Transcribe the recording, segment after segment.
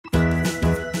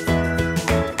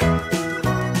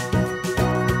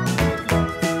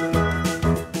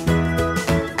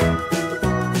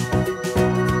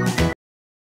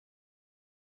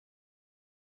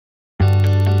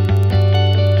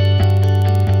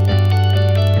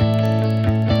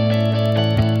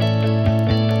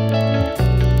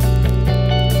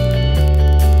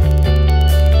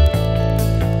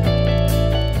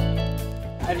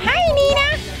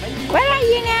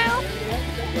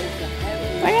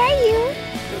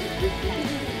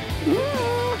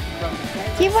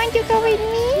You want to go with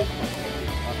me?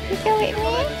 You go with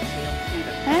me?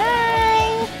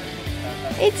 Hi!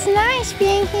 It's nice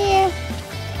being here.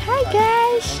 Hi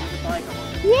guys!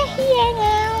 We're here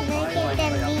now. Look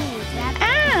at the leaves.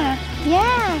 Ah,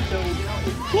 yeah.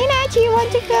 Nina, do you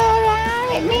want to go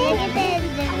around with me? Look at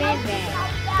the river.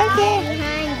 Okay.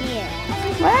 Behind you.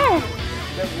 Where?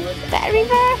 That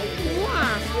river?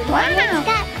 Yeah. Wow. It's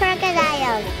got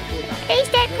crocodiles. Is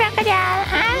that crocodile?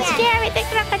 I'm Yeah. scared with the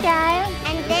crocodile.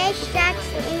 And there's sharks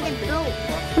in the boat.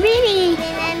 Really?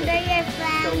 Remember your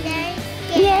flounder?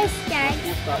 Yes. Sharks.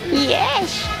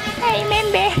 Yes. I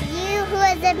remember. You who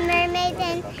was a mermaid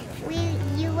and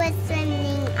you were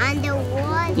swimming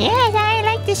underwater. Yes, I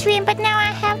like to swim, but now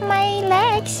I have my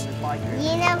legs.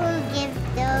 You know who gives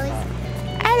those?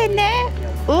 I don't know.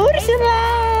 Ursula.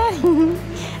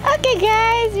 Okay,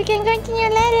 guys, we can continue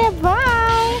later.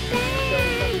 Bye.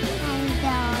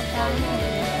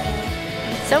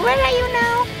 So where are you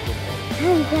now?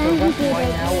 I'm going to the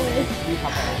beach.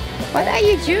 What are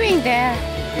you doing there?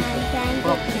 I'm trying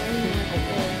to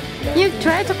climb. You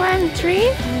try to climb a tree?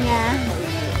 No,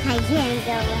 I can't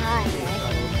go higher.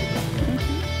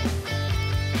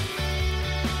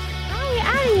 Hi,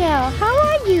 Ariel. How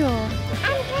are you?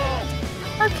 I'm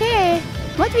good. Okay.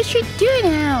 What we should do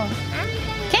now? I'm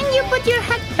good. Can you put your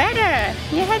hat better?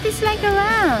 Your hat is like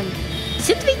around.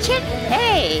 Should we check?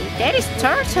 Hey, there is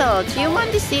turtle. Do you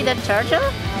want to see the turtle?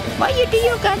 Why do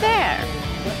you go there?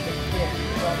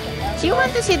 Do you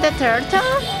want to see the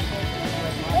turtle?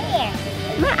 Where?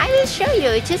 Well, I will show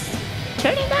you. Just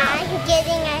turn it on. I'm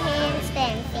getting a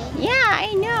handstand thing. Yeah,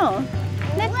 I know.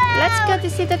 Let's go to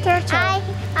see the turtle.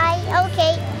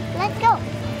 Okay, let's go.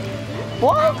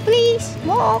 Walk, please.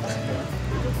 Walk.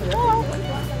 Walk.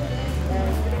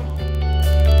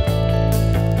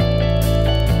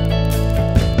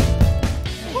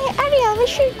 Hey, Ariel, where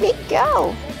should we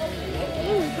go?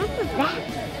 Look at that.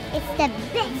 It's the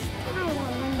best.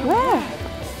 Where?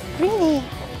 Really?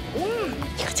 Yeah.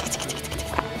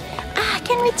 Ah,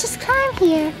 can we just climb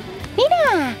here?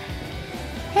 Nina!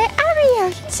 Hey, Ariel,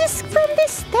 it's just from the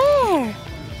stair.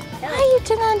 Why you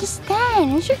don't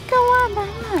understand? You should go on by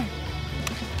one.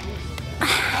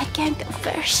 Ah, I can't go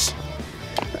first.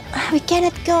 We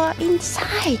cannot go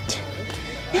inside.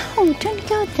 No, don't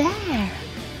go there.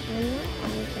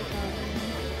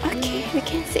 Okay, we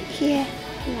can sit here.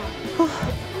 Oh,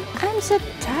 I'm so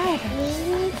tired. We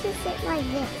need to sit like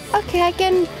this. Okay, I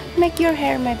can make your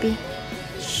hair maybe.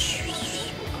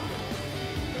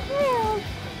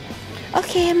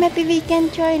 Okay, maybe we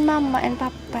can join Mama and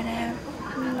Papa now.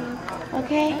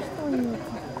 Okay?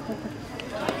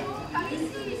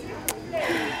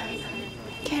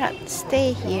 Cannot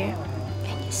stay here.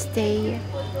 Can you stay here?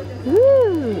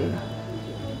 Ooh.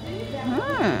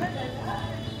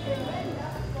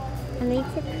 I need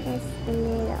to press the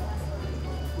middle.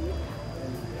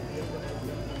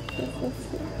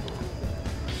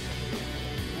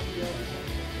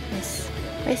 Yes.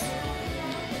 Yes.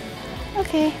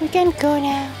 Okay, we can go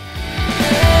now.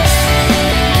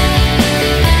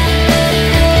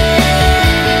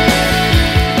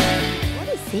 What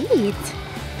is it?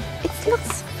 It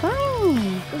looks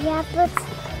funny. Yeah, but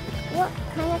what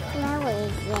kind of flower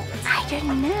is it? I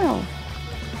don't know.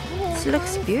 It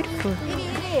looks beautiful.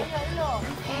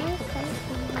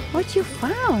 What you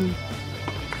found?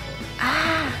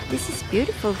 Ah, this is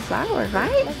beautiful flower,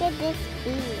 right? Look at this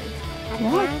bee. I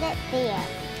What? found it there.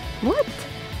 What?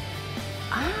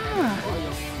 Ah,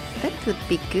 that would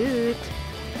be good.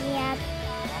 Yeah.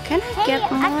 Can I Hey, get I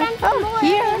more? found some Oh, more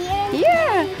here, here.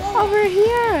 here, over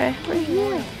here, over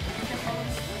here.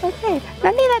 Okay,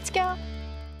 Nani, let's go.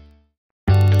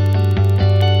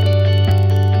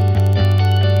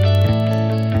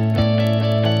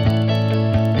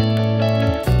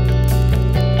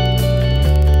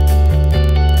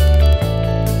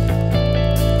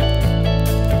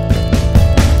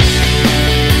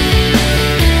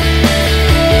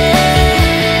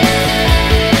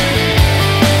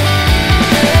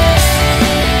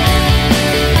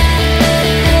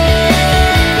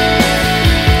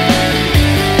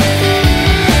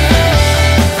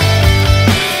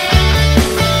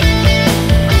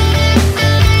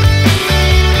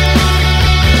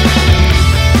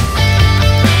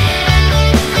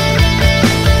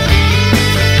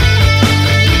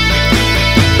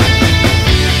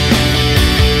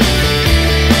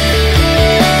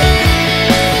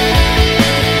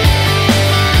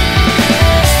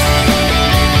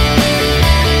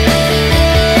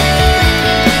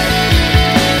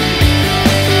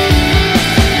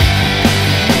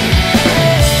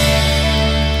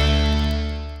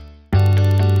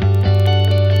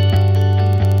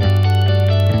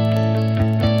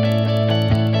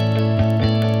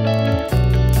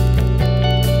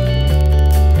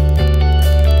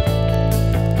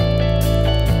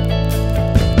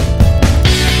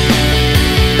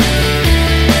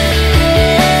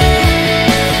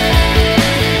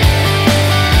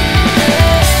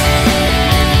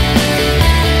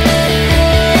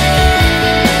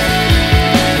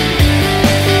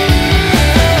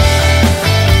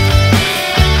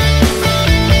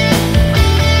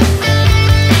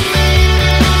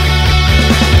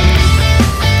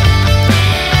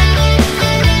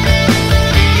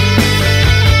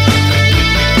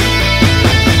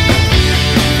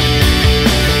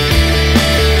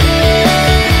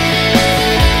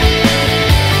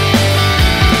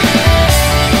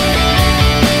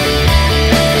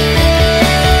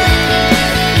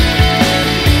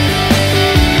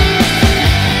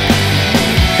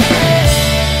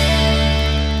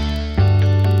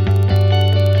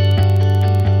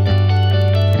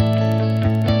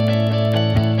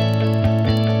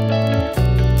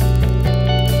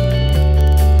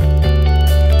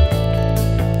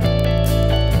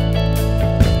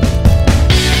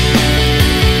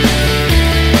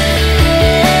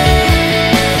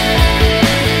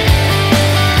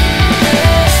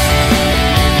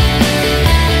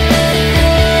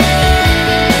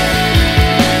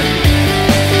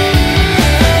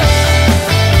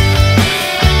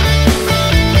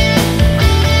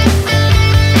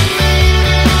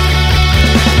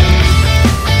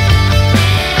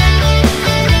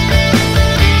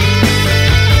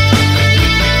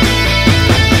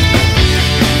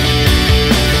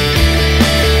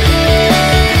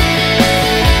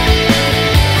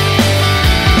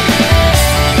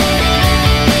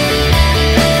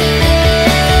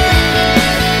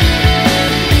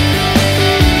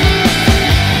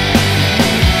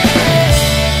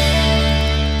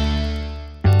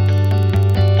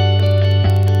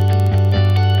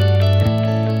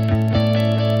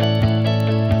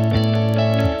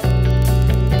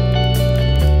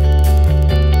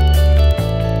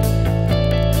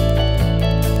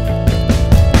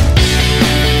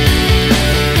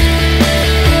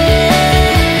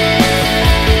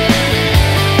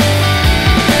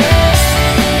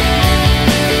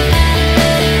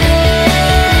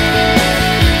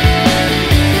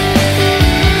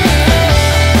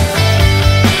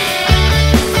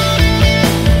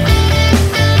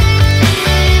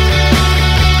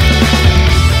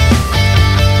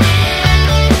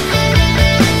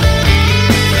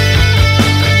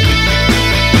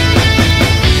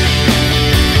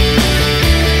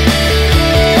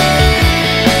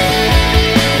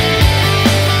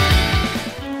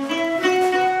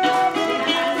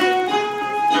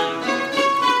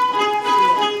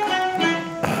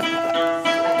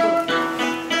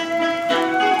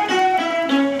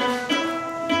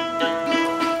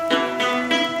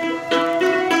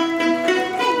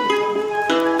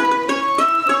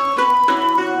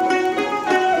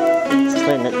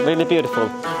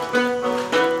 beautiful.